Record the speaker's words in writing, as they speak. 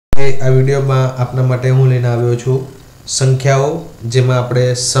આ વિડીયોમાં આપના માટે હું લઈને આવ્યો છું સંખ્યાઓ, જેમાં આપણે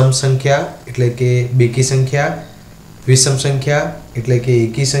સમ સંખ્યા એટલે કે બેકી સંખ્યા, વિષમ સંખ્યા એટલે કે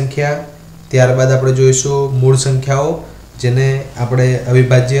એકી સંખ્યા, ત્યારબાદ આપણે જોઈશું મૂળ સંખ્યાઓ જેને આપણે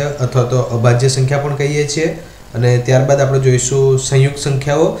અવિભાજ્ય અથવા તો અભાજ્ય સંખ્યા પણ કહીએ છીએ, અને ત્યારબાદ આપણે જોઈશું સંયુક્ત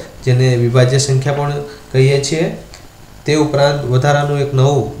સંખ્યાઓ જેને વિભાજ્ય સંખ્યા પણ કહીએ છીએ। તે ઉપરાંત વધારાનું એક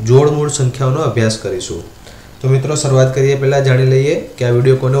નવું જોડમૂળ સંખ્યાઓનો અભ્યાસ કરીશું। तो मित्रों शुरुआत करिए पहला जाणी लईए कि आ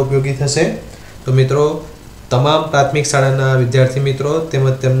विडियो कोने उपयोगी थशे। तो मित्रों तमाम प्राथमिक शाळाना विद्यार्थी मित्रों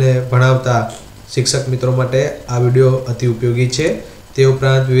तेमज तेमने भणावता शिक्षक मित्रों माटे आ विडियो अति उपयोगी छे। ते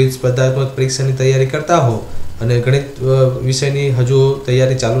उपरांत विविध स्पर्धात्मक परीक्षानी तैयारी करता हो अने गणित विषयनी हजू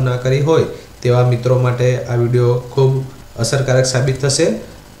तैयारी चालू ना करी होय तेवा मित्रों माटे आ विडियो खूब असरकारक साबित थशे।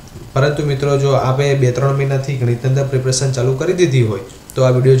 परंतु मित्रों जो आपे 2-3 महीनाथी गणितनी अंदर प्रिपरेशन चालू करी दीधी होय तो आ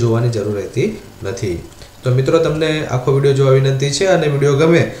विडियो जोवानी जरूर रहती नथी। तो मित्रों तमने आखो विडियो जोवा विनंती है और विडियो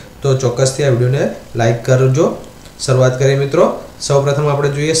गमे तो चौक्कसथी आ विडियोने लाइक करजो। शुरुआत करिए मित्रों। सौप्रथम आपणे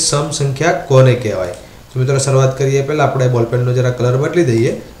जोईए सम संख्या कोने कहेवाय। तो मित्रों शुरुआत करिए पहला आपणे बॉलपेननो जरा कलर बदली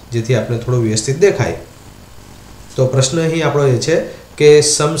दईए जेथी आपने थोड़ो व्यवस्थित देखाय। तो प्रश्न अहीं आपणो ए छे के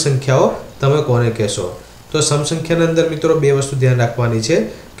सम संख्याओ तमे कोने कहेशो। तो सम संख्याना अंदर मित्रों बे वस्तु ध्यान राखवानी छे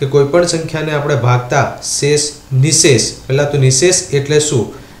के कोईपण संख्याने आपणे भागता शेष निशेष, पहला तो निशेष एटले शुं,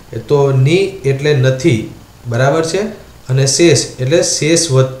 तो नी एटले नथी, बराबर छे, अने शेष एटले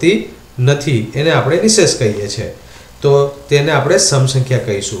शेष वधती नथी, एने आपणे निशेष कहीए छे। तो तेने आपणे सम संख्या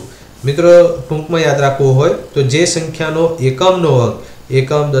कहीशुं। मित्रों टूंकमां याद राखवुं होय तो जे संख्यानो एकमनो अंक,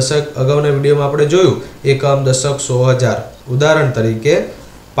 एकम दशक अगाउना विडियोमां आपणे जोयुं, एकम दशक 100,000, उदाहरण तरीके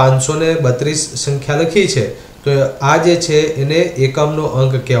 532 संख्या लखी छे तो आ जे छे एने एकमनो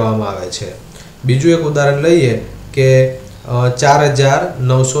अंक कहेवामां आवे छे। बीजुं एक उदाहरण लईए के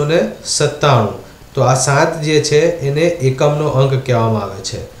 4997, तो आ 7 जे छे एने एकमनो अंक कहेवामां आवे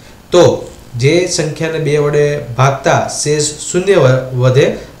छे। तो जे संख्याने 2 वडे भागता शेष शून्य वधे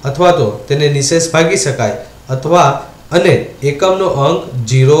अथवा तो तेने निशेष भागी शकाय अथवा अने एकमनो अंक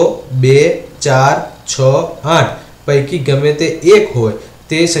 0, 2, 4, 6, 8 पैकी गमे ते एक होय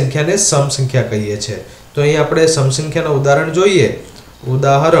ते संख्याने सम संख्या कहीए छे। तो अहीं आपणे सम संख्याना उदाहरण जोईए।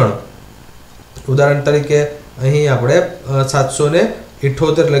 उदाहरण तरीके अहीं आपणे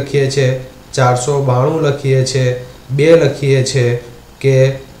 778 लखीए छे, 492 लखीए छे, 2 लखीए छे के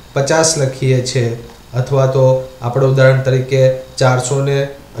 50 लखीए छे, अथवा तो आपणे उदाहरण तरीके 400 ने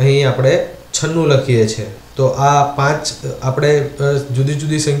अहीं आपणे 96 लखीए छे। तो आ 5 आपणे जुदी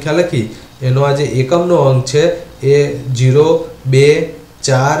जुदी संख्या लखी एनो आ जे एकमनो अंक छे ए 0, 2,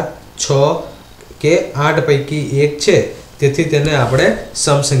 4, 6 के 8 पैकी एक छे, तेथी तेने आपणे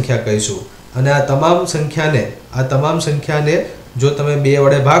सम संख्या कहीशुं। अने आ तमाम संख्याने जो तमे 2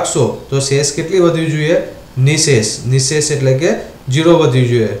 वडे भागशो तो शेष केटली वधवी जोईए? निशेष। निशेष एटले के 0 वधवी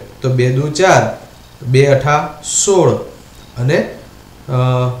जोईए। तो 2 दू 4, 2 अठा 16 अने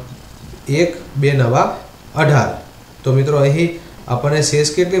 1 2 नवा 18। तो मित्रों अहीं आपणे शेष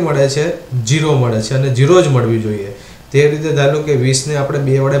केटली मळे छे? 0 मळे छे अने 0 ज मळवी जोईए। ते रीते धारो के 20 ने आपणे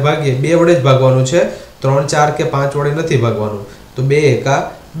 2 वडे भागीए, 2 वडे ज भागवानुं छे, 3, 4 के 5 वडे नथी भागवानुं। तो 2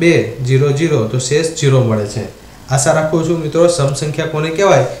 एका 2, 0 0, तो शेष 0 मळे छे। आशा राखुं छुं मित्रों सम संख्या कोने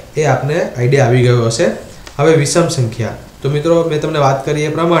कहेवाय ए आपने आइडिया आवी गयो हशे। हवे विषम संख्या। तो मित्रों मैं तमने वात करी ए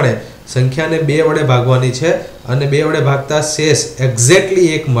प्रमाणे संख्याने 2 वडे भागवानी छे अने 2 वडे भागता शेष एक्जेक्टली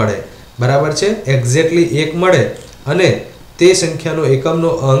 1 मळे, बराबर छे, एक्जेक्टली 1 मळे अने ते संख्यानो एकमनो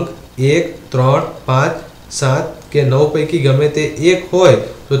अंक 1, 3, 5, 7 के 9 पैकी गमे ते एक होय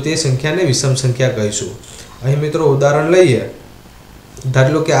तो ते संख्याने विषम संख्या कहीशुं। अहीं मित्रों उदाहरण लईए।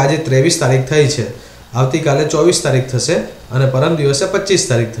 धारी लो कि आज 23 तारीख थई छे, आवती काले 24 तारीख थशे अने परम दिवसे 25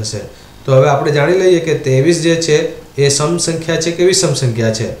 तारीख थशे। तो हवे आपणे जाणी लईए कि 23 जे छे ए सम संख्या छे कि विषम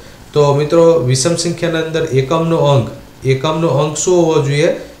संख्या छे। तो मित्रों विषम संख्याना अंदर एकमनो अंक शुं होवो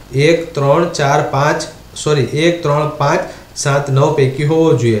जोईए? 1, 3, 4, 5 1, 3, 5, 7, 9 पैकी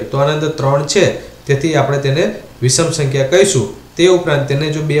होवो जोईए। तो आना अंदर 3 छे तेथी आपणे तेने विषम संख्या कहीशुं। ते उपरांत तेने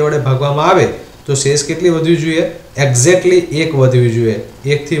जो 2 वडे भागवामां आवे तो शेष केटली वधवी जोईए? एक्जेक्टली 1 वधवी जोईए,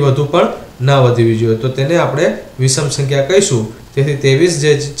 1 थी वधु पण ना वधवी जोईए। तो तेने आपणे विषम संख्या कहीशुं। तेथी 23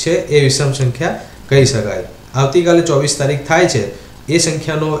 जे छे ए विषम संख्या कही शकाय। आवती काले 24 तारीख थाय छे, ए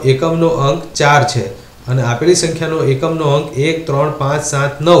संख्यानो एकमनो अंक 4 छे अने आपेली संख्यानो एकमनो अंक 1, 3, 5,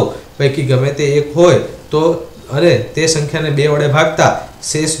 7, 9 पैकी गमे ते एक होय तो अने ते संख्याने 2 वडे भागता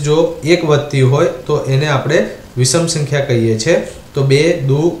शेष जो 1 वधती होय तो एने आपणे विषम संख्या कहीए छे। तो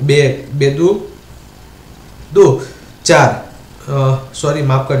 2 दू 4,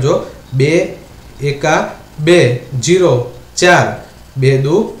 माफ करजो, 2 एका 2, 0, 4, 2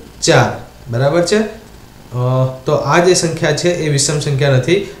 दू 4, बराबर छे। तो आ जे संख्या छे ए विषम संख्या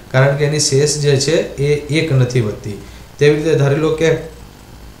नथी कारण के एनी शेष जे छे ए 1 नथी વધતી। તેવી રીતે ધારી લો કે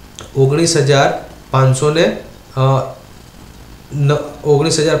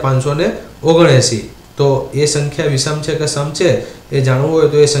 19,579 तो ये संख्या विषम है कि सम है ये जानवू हो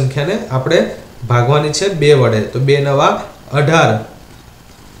तो ये संख्या ने आपणे भागवानी है 2 वडे। तो 2 नवा 18,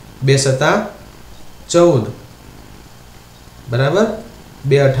 2 सता 14 बराबर,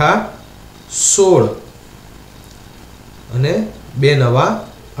 2 अठा 16 અને 2 નવા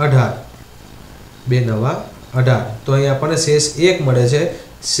 18, 2 નવા 18। तो અહીં આપણને શેષ 1 મળે છે,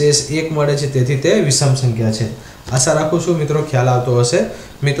 શેષ 1 મળે છે, તેથી તે વિષમ સંખ્યા છે। આશા રાખું છું મિત્રો ખ્યાલ આવતો હશે।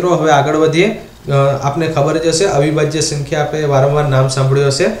 મિત્રો હવે આગળ વધીએ। आपने खबर ज हशे अविभाज्य संख्या आपणे वारंवार नाम सांभळ्युं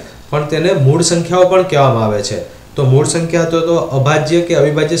हशे पण तेने मूळ संख्याओ पण कहेवामां आवे छे। तो मूळ संख्या तो अभाज्य के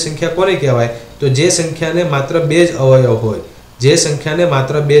अविभाज्य संख्या कोने कहेवाय? तो जे संख्याने मात्र 2 ज अवयव होय, जे संख्याने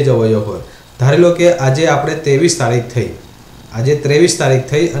मात्र 2 ज अवयव होय। धारी लो के आजे आपणे 23 तारीख थई, आजे 23 तारीख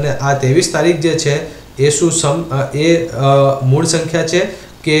थई अने आ 23 तारीख जे छे ए शुं मूळ संख्या छे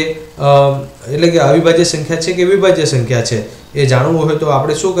के एटले के अविभाज्य संख्या छे के विभाज्य संख्या छे ए जाणवू होय तो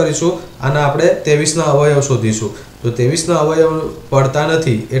आपणे शुं करीशुं? आना आपणे 23 ना अवयव शोधीशुं। तो 23 ना अवयव पड़ता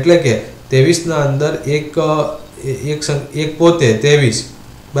नथी एटले के 23 ना अंदर एक पोते 23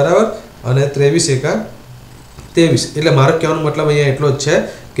 बराबर अने 23 एका 23 एटले मारो कहेवानो मतलब अहींया एटलो ज छे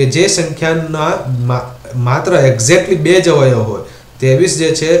के जे संख्याना मात्र एक्जेक्टली 2 ज अवयव होय, 23 जे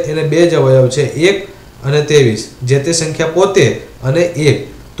छे एने 2 ज अवयव छे 1 અને 23 जे ते संख्या पोते અને 1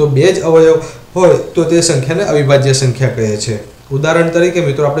 तो 2 ज अवयव होय तो ते संख्याने अविभाज्य संख्या कहे छे। उदाहरण तरीके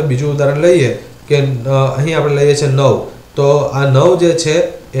मित्रों આપણે બીજું ઉદાહરણ લઈએ કે અહીં આપણે લઈએ છે 9। તો આ 9 જે છે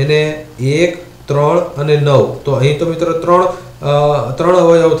એને 1 3 અને 9 તો અહીં તો મિત્રો 3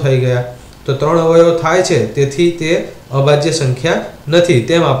 અવયવ થઈ ગયા। તો 3 અવયવ થાય છે તેથી તે અભાજ્ય સંખ્યા નથી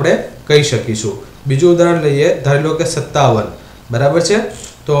તેમ આપણે કહી શકીશું। બીજું ઉદાહરણ લઈએ, ધારી લો કે 57 બરાબર છે।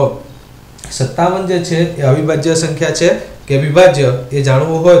 તો 57 જે છે એ અવિભાજ્ય સંખ્યા છે કે વિભાજ્ય એ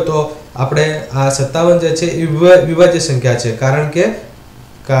જાણવું હોય तो આપણે આ 57 જે છે એ વિભાજ્ય સંખ્યા છે કારણ કે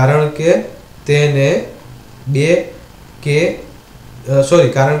તેને 2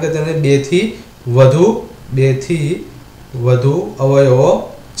 થી વધુ અવયવો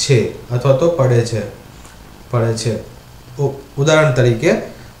છે અથવા તો પડે છે। ઉદાહરણ તરીકે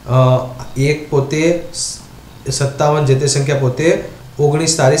 1 પોતે 57 જે તે સંખ્યા પોતે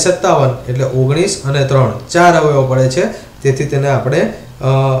 19 तारी 57 એટલે 19 અને 3 4 અવયવ પડે છે તેથી તેને આપણે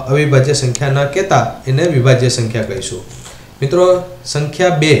अविभाज्य संख्या न कहेता एने विभाज्य संख्या कहीशुं। मित्रों संख्या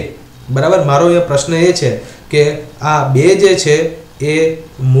 2 बराबर मारो ये प्रश्न ए छे के आ 2 जे छे ए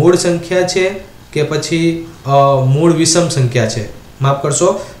मूळ संख्या छे के पछी मूळ विषम संख्या छे? माफ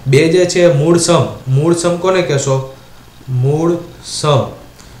करशो, 2 जे छे मूळ सम कोने कहेशो? मूळ सम।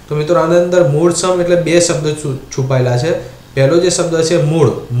 तो मित्रों आना अंदर मूळ सम एटले 2 शब्द छुपायेला छे। पहलो जे शब्द छे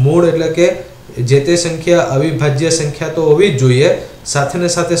मूळ एटले के जे ते संख्या अविभाज्य संख्या तो होवी ज जोईए, साथे ने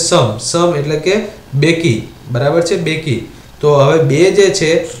साथे सम एटले के बेकी बराबर छे बेकी। तो हवे 2 जे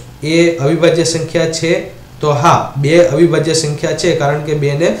छे ए अविभाज्य संख्या छे तो हाँ 2 अविभाज्य संख्या छे कारण के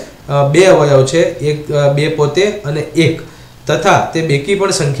 2 ने 2 अवयव छे, 2 पोते अने 1 तथा ते बेकी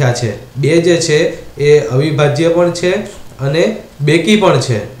पण संख्या छे। 2 जे छे ए अविभाज्य पण छे अने बेकी पण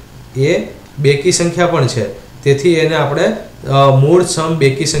छे, ए बेकी संख्या पण छे તેથી એને આપણે મૂળ સમ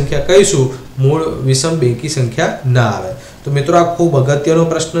બેકી સંખ્યા કહીશું, મૂળ વિષમ બેકી સંખ્યા ના આવે। તો મિત્રો આ ખૂબ અગત્યનો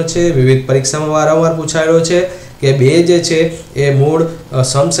પ્રશ્ન છે, વિવિધ પરીક્ષામાં વારંવાર પૂછાયેલો છે કે 2 જે છે એ મૂળ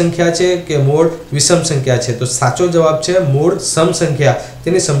સમ સંખ્યા છે કે મૂળ વિષમ સંખ્યા છે? તો સાચો જવાબ છે મૂળ સમ સંખ્યા।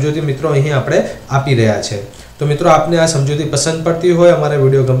 તેની સમજૂતી મિત્રો અહીં આપણે આપી રહ્યા છે। તો મિત્રો આપને આ સમજૂતી પસંદ પડતી હોય, અમારા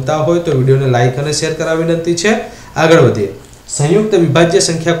વિડીયો ગમતા હોય તો વિડીયોને લાઈક અને શેર કરવા વિનંતી છે। આગળ વધીએ। સંયુક્ત વિભાજ્ય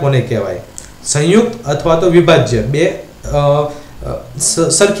સંખ્યા કોને કહેવાય? संयुक्त अथवा तो विभाज्य 2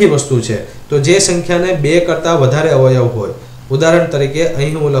 सरखी वस्तु है। तो जे संख्या ने 2 करता वधारे अवयव होय, उदाहरण तरीके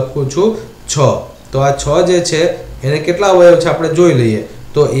अहीं हूँ लखूँ छूँ 6। तो आ 6 जे छे एने केटला अवयव छे आपणे जोई लईए।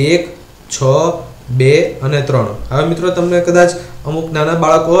 तो 1 6 2 અને 3। हवे मित्रों तमने कदाच अमुक नाना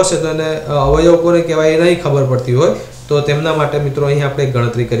बाळको हशे तो एने अवयव कोने कहेवाय ए नहीं खबर पड़ती होय तो तेमना माटे मित्रों अहीं आपणे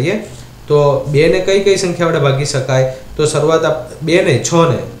गणतरी करीए। तो 2 ने कई संख्या वडे भागी शकाय? तो शुरुआत 2 ने 6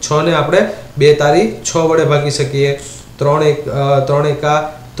 ने आपणे 2 तारी 6 वडे भागी सकीए। 3 एका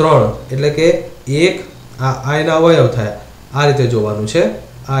 3 एटले के 1 आ एना अवयव थया। आ रीते जोवानुं छे,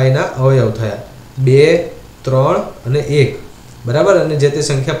 आ एना अवयव थया 2 3 અને 1 बराबर। अने जे ते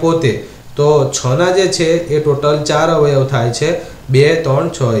संख्या पोते तो 6 ना जे छे ए टोटल 4 अवयव थाय छे 2 3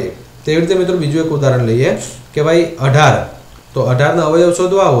 6 1। तेवी रीते मित्रों बीजुं एक उदाहरण लईए के भाई 18। तो 18 ना अवयव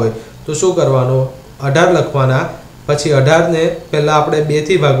शोधवा होय तो शुं करवानुं? 18 लखवाना, पछी 18 ने पहला आपणे 2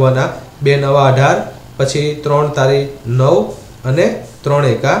 थी भागवाना, 2 9 18, पछी 3 तारी 9 અને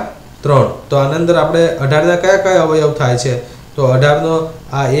 3 એકા 3 તો આના અંદર આપણે 18 ના કયા કયા અવયવ થાય છે તો 18 નો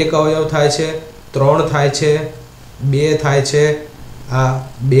આ એક અવયવ થાય છે 3 થાય છે 2 થાય છે આ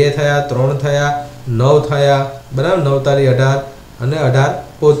 2 થયા 3 થયા 9 થયા બરાબર 9 તારી 18 અને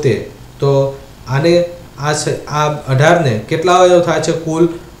 18 પોતે તો આને આ 18 ને કેટલા અવયવ થાય છે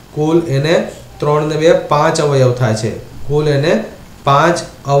કુલ એને 3 ને 2 5 અવયવ થાય છે કુલ એને 5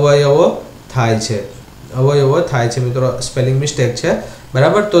 અવયવો થાય છે મિત્રો સ્પેલિંગ મિસ્ટેક છે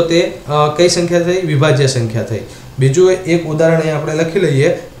બરાબર તો તે કઈ સંખ્યા થઈ વિભાજ્ય સંખ્યા થઈ બીજું એક ઉદાહરણ અહીં આપણે લખી લઈએ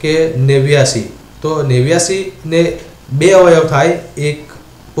કે 89 તો 89 ને 2 અવયવ થાય એક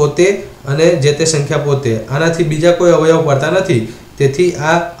પોતે અને જે તે સંખ્યા પોતે આનાથી બીજા કોઈ અવયવ પડતા નથી તેથી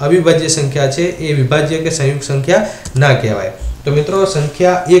આ અવિભાજ્ય સંખ્યા છે એ વિભાજ્ય કે સંયુક્ત સંખ્યા ના કહેવાય તો મિત્રો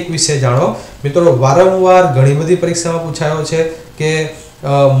સંખ્યા એક વિશે જાણો મિત્રો વારંવાર ઘણી બધી પરીક્ષામાં પૂછાયો છે કે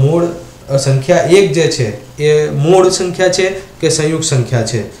મૂળ સંખ્યા એક જે છે એ મૂળ સંખ્યા છે કે સંયુક્ત સંખ્યા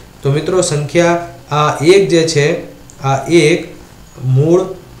છે તો મિત્રો સંખ્યા આ એક જે છે આ એક મૂળ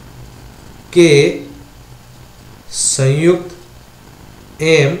કે સંયુક્ત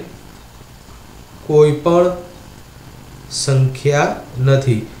એમ કોઈ પણ સંખ્યા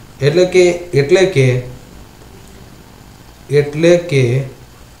નથી એટલે કે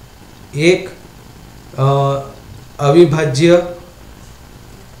એક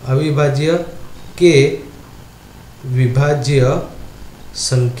અવિભાજ્ય કે વિભાજ્ય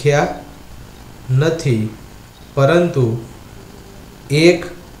સંખ્યા નથી પરંતુ એક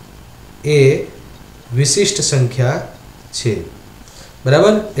એ વિશિષ્ટ સંખ્યા છે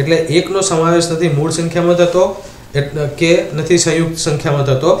બરાબર એટલે એકનો સમાવેશ નથી મૂળ સંખ્યામાં થતો કે નથી સંયુક્ત સંખ્યામાં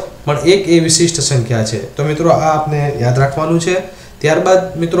થતો પણ એક એ વિશિષ્ટ સંખ્યા છે તો મિત્રો આ આપને યાદ રાખવાનું છે ત્યારબાદ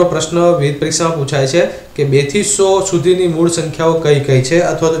મિત્રો પ્રશ્ન વિવિધ પરીક્ષામાં પૂછાય છે કે 2 થી 100 સુધીની મૂળ સંખ્યાઓ કઈ છે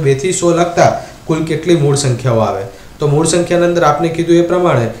અથવા તો 2 થી 100 લખતા કુલ કેટલી મૂળ સંખ્યાઓ આવે તો મૂળ સંખ્યાના અંદર આપને કીધું એ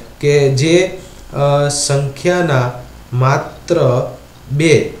પ્રમાણે કે જે સંખ્યાના માત્ર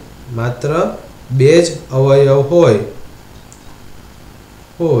બે જ અવયવ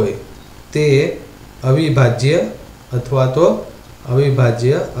હોય તે અવિભાજ્ય અથવા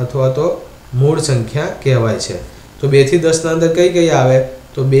તો મૂળ સંખ્યા કહેવાય છે તો 2 થી 10 ના અંદર કઈ આવે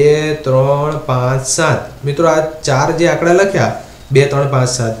તો 2 3 5 7 મિત્રો આ ચાર જે આંકડા લખ્યા 2 3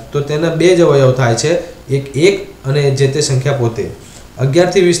 5 7 તો તેના બે જ અવયવ થાય છે એક અને જે તે સંખ્યા પોતે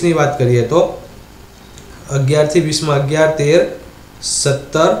 11 થી 20 ની વાત કરીએ તો 11 થી 20 માં 11 13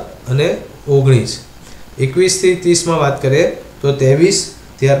 17 અને 19 21 થી 30 માં વાત કરીએ તો 23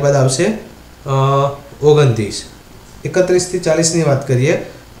 ત્યારબાદ આવશે 29 31 થી 40 ની વાત કરીએ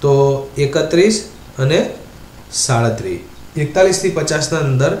તો 31 અને 37 41 થી 50 ના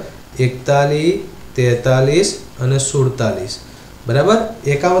અંદર 41 43 અને 47 બરાબર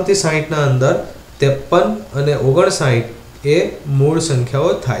 51 થી 60 ના અંદર 53 અને 59 એ મૂળ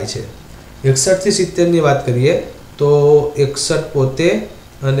સંખ્યાઓ થાય છે 61 થી 70 ની વાત કરીએ તો 61 પોતે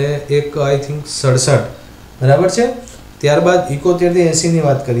અને એક આઈ થિંક 67 બરાબર છે ત્યારબાદ 71 થી 80 ની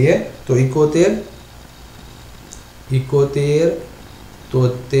વાત કરીએ તો 71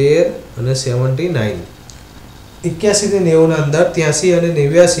 73 અને 79 81 થી 90 ના અંદર 83 અને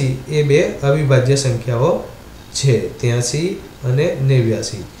 89 એ બે અવિભાજ્ય સંખ્યાઓ છે 83 અને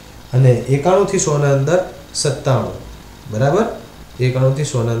 89 અને 91 થી 100 ના અંદર 97 બરાબર 91 થી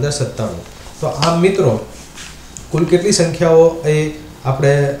 100 ના અંદર 97 તો આ મિત્રો કુલ કેટલી સંખ્યાઓ એ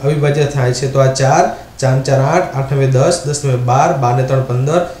આપણે અવિભાજ્ય થાય છે તો આ 4 4 8 8 9 10 10 9 12 12 ને 3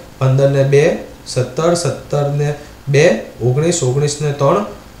 15 15 ને 2 17 17 ને 2 19 19 ને 3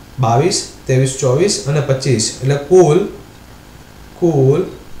 22 23 24 અને 25 એટલે કુલ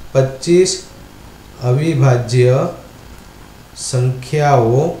 25 અવિભાજ્ય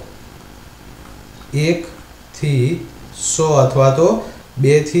સંખ્યાઓ 1 થી 100 અથવા તો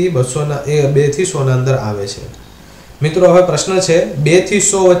 2 થી 200 ના 2 થી 100 ના અંદર આવે છે મિત્રો હવે પ્રશ્ન છે 2 થી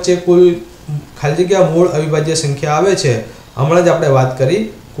 100 વચ્ચે કુલ ખાલી જગ્યા મૂળ અવિભાજ્ય સંખ્યા આવે છે હમણાં જ આપણે વાત કરી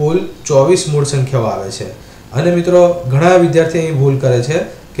કુલ 24 મૂળ સંખ્યાઓ આવે છે અને મિત્રો ઘણા વિદ્યાર્થીઓ અહીં ભૂલ કરે છે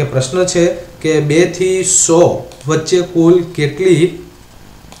કે પ્રશ્ન છે કે 2 થી 100 વચ્ચે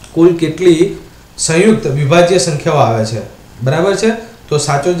કુલ કેટલી સંયુક્ત વિભાજ્ય સંખ્યાઓ આવે છે બરાબર છે તો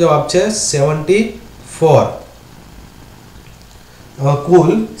સાચો જવાબ છે 74 કુલ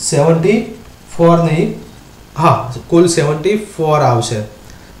 74 નહીં હા કુલ 74 આવશે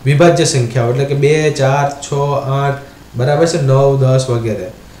વિભાજ્ય સંખ્યાઓ એટલે કે 2 4 6 8 બરાબર છે 9 10 વગેરે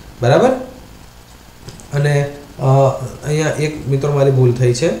બરાબર અને અહીંયા એક મિત્રો મારી ભૂલ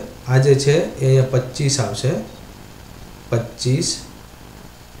થઈ છે આ જે છે એ અહીંયા 25 આવશે 25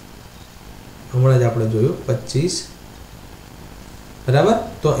 હમણાં જ આપણે જોયું 25 બરાબર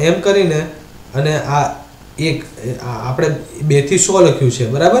તો એમ કરીને અને આ 1 આપણે 2 થી 100 લખ્યું છે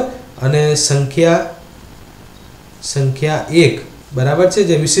બરાબર અને સંખ્યા 1 બરાબર છે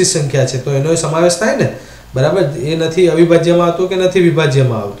જે વિશિષ્ટ સંખ્યા છે તો એનો સમાવેશ થાય ને બરાબર એ નથી અવિભાજ્યમાં આવતું કે નથી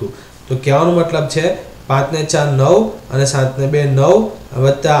વિભાજ્યમાં આવતું તો કહેવાનો મતલબ છે 5 ને 4 9 અને 7 ને 2 9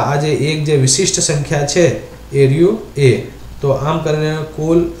 વત્તા આ જે એક જે વિશિષ્ટ સંખ્યા છે એ રહ્યું એ તો આમ કરીને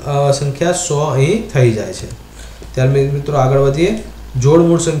કુલ સંખ્યા 100 અહીં થઈ જાય છે। ત્યાર મિત્રો આગળ વધીએ।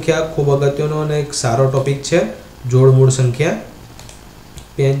 જોડમૂળ સંખ્યા ખૂબ અગત્યનો અને એક સારો ટોપિક છે। જોડમૂળ સંખ્યા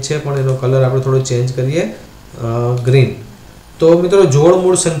પેન છે પણ એનો કલર આપણે થોડો ચેન્જ કરીએ ગ્રીન। તો મિત્રો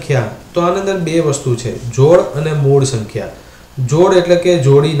જોડમૂળ સંખ્યા તો આની અંદર બે વસ્તુ છે જોડ અને મૂળ સંખ્યા। જોડ એટલે કે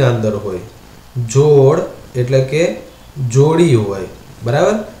જોડીના અંદર હોય, જોડ એટલે કે જોડી હોય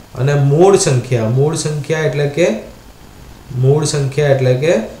બરાબર અને મૂળ સંખ્યા એટલે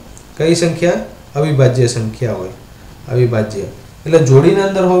કે કઈ સંખ્યા અવિભાજ્ય સંખ્યા હોય। અવિભાજ્ય એટલે જોડીના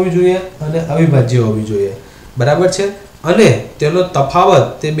અંદર હોવી જોઈએ અને અવિભાજ્ય હોવી જોઈએ બરાબર છે અને તેનો તફાવત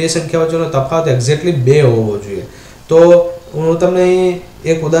તે બે સંખ્યા વચ્ચેનો તફાવત એક્ઝેક્ટલી 2 હોવો જોઈએ। તો હું તમને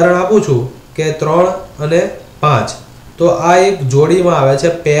એક ઉદાહરણ આપું છું કે 3 અને 5 તો આ એક જોડીમાં આવે છે,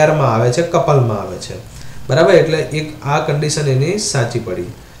 પેરમાં આવે છે, કપલમાં આવે છે બરાબર એટલે એક આ કન્ડિશન એની સાચી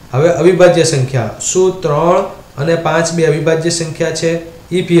પડી। હવે અવિભાજ્ય સંખ્યા શું 3 અને 5 બે અવિભાજ્ય સંખ્યા છે?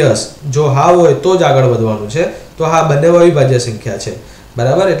 ઇફ યસ જો હા હોય તો જ આગળ વધવાનું છે તો હા બંને અવિભાજ્ય સંખ્યા છે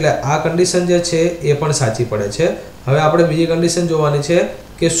બરાબર એટલે આ કન્ડિશન જે છે એ પણ સાચી પડે છે। હવે આપણે બીજી કન્ડિશન જોવાની છે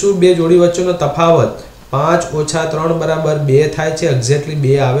કે શું બે જોડી વચ્ચેનો તફાવત 5 ઓછા 3 બરાબર 2 થાય છે? એક્ઝેક્ટલી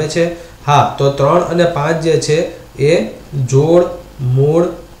 2 આવે છે। હા તો 3 અને 5 જે છે એ જોડ મૂળ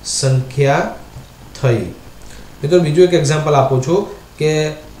સંખ્યા થઈ। મિત્રો બીજું એક એક્ઝામ્પલ આપું છું કે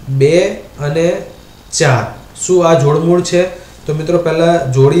 2 અને 4 શું આ જોડમૂળ છે? તો મિત્રો પહેલા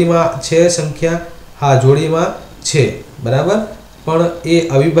જોડીમાં છે સંખ્યા, હા જોડીમાં છે બરાબર પણ એ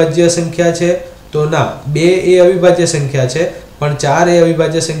અવિભાજ્ય સંખ્યા છે તો ના 2 એ અવિભાજ્ય સંખ્યા છે પણ 4 એ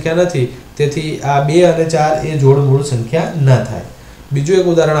અવિભાજ્ય સંખ્યા નથી તેથી આ 2 અને 4 એ જોડમૂળ સંખ્યા ના થાય। બીજું એક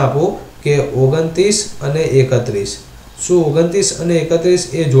ઉદાહરણ આપો કે 29 અને 31 શું 29 અને 31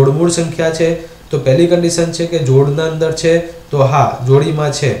 એ જોડમૂળ સંખ્યા છે? તો પહેલી કન્ડિશન છે કે જોડના અંદર છે તો હા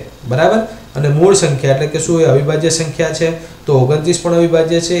જોડીમાં છે બરાબર અને મૂળ સંખ્યા એટલે કે શું એ અવિભાજ્ય સંખ્યા છે તો 29 પણ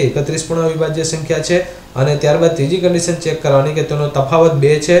અવિભાજ્ય છે, 31 પણ અવિભાજ્ય સંખ્યા છે અને ત્યારબાદ ત્રીજી કન્ડિશન ચેક કરવાની કે તેનો તફાવત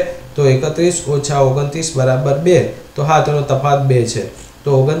 2 છે તો 31 ઓછા 29 બરાબર 2 તો હા તેનો તફાવત 2 છે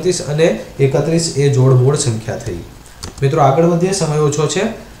તો 29 અને 31 એ જોડમૂળ સંખ્યા થઈ। મિત્રો આગળ વધીએ, સમય ઓછો છે,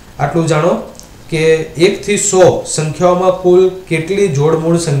 આટલું જાણો કે 1 થી 100 સંખ્યાઓમાં કુલ કેટલી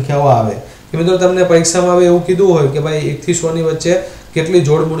જોડમૂળ સંખ્યાઓ આવે। કે મિત્રો તમને પરીક્ષામાં હવે એવું કીધું હોય કે ભાઈ 1 થી 100 ની વચ્ચે કેટલી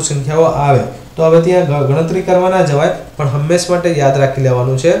જોડમૂળ સંખ્યાઓ આવે તો હવે ત્યાં ગણતરી કરવા ના જવાય પણ હંમેશા માટે યાદ રાખી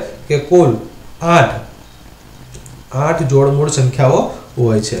લેવાનું છે કે કુલ 8 જોડમૂળ સંખ્યાઓ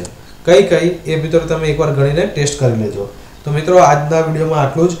હોય છે। કઈ એ મિત્રો તમે એકવાર ગણીને ટેસ્ટ કરી લેજો। તો મિત્રો આજના વિડીયોમાં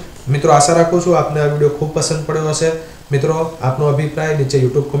આટલું જ। મિત્રો આશા રાખું છું આપને આ વિડીયો ખૂબ પસંદ પડ્યો હશે। મિત્રો આપનો અભિપ્રાય નીચે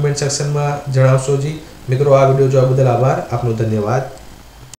YouTube કોમેન્ટ સેક્શનમાં જણાવશો જી। મિત્રો આ વિડીયો જોવા બદલ આભાર, આપનો ધન્યવાદ।